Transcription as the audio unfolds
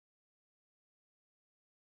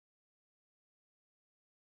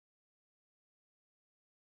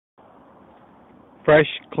Fresh,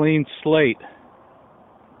 clean slate,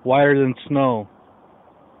 whiter than snow.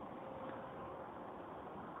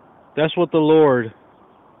 That's what the Lord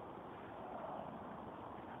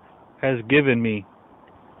has given me.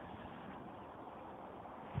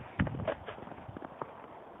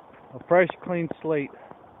 A fresh, clean slate,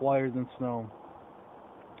 whiter than snow.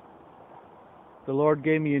 The Lord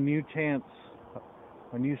gave me a new chance,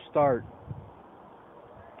 a new start.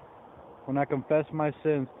 When I confessed my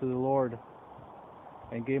sins to the Lord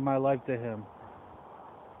and gave my life to Him.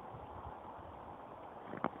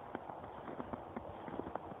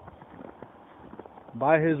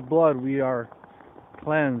 By His blood we are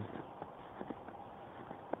cleansed,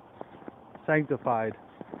 sanctified,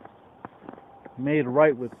 made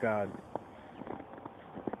right with God.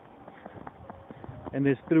 And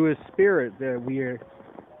it's through His Spirit that we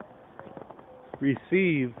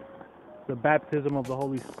receive the baptism of the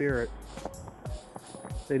Holy Spirit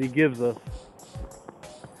that He gives us.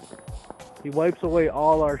 He wipes away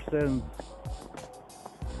all our sins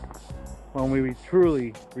when we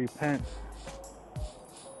truly repent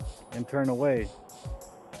and turn away.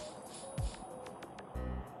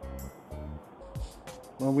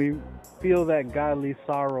 When we feel that godly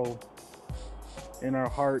sorrow in our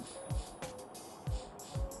hearts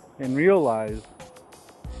and realize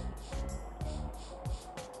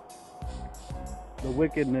the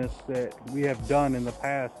wickedness that we have done in the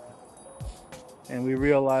past, and we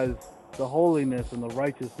realize the holiness and the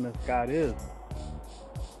righteousness God is.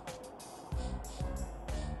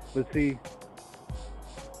 But see,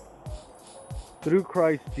 through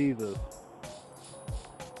Christ Jesus,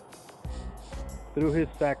 through His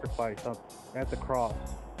sacrifice at the cross,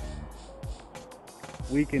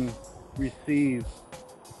 we can receive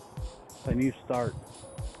a new start,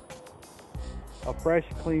 a fresh,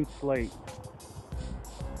 clean slate,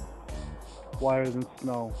 whiter than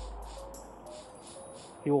snow.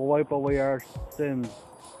 He will wipe away our sins,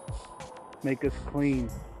 make us clean,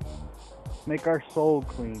 make our soul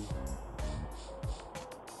clean,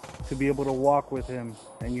 to be able to walk with Him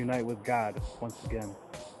and unite with God once again,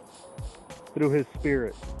 through His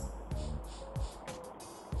Spirit.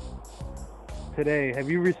 Today, have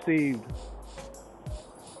you received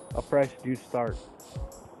a fresh new start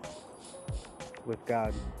with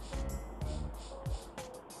God?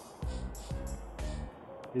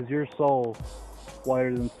 Is your soul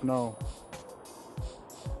whiter than snow?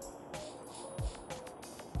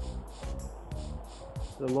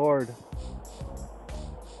 The Lord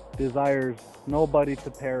desires nobody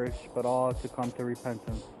to perish, but all to come to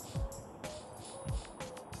repentance.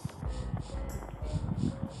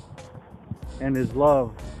 And His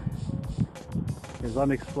love is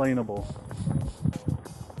unexplainable.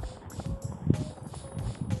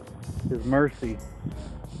 His mercy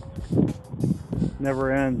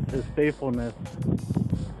never ends. His faithfulness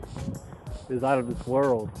is out of this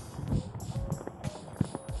world.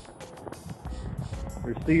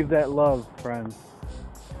 Receive that love, friends.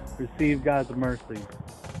 Receive God's mercy.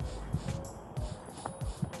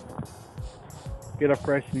 Get a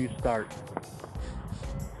fresh new start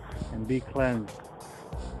and be cleansed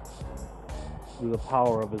through the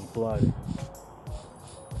power of His blood,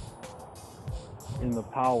 in the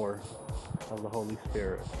power of the Holy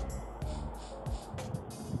Spirit.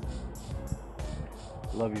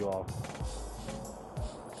 Love you all.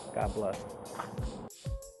 God bless.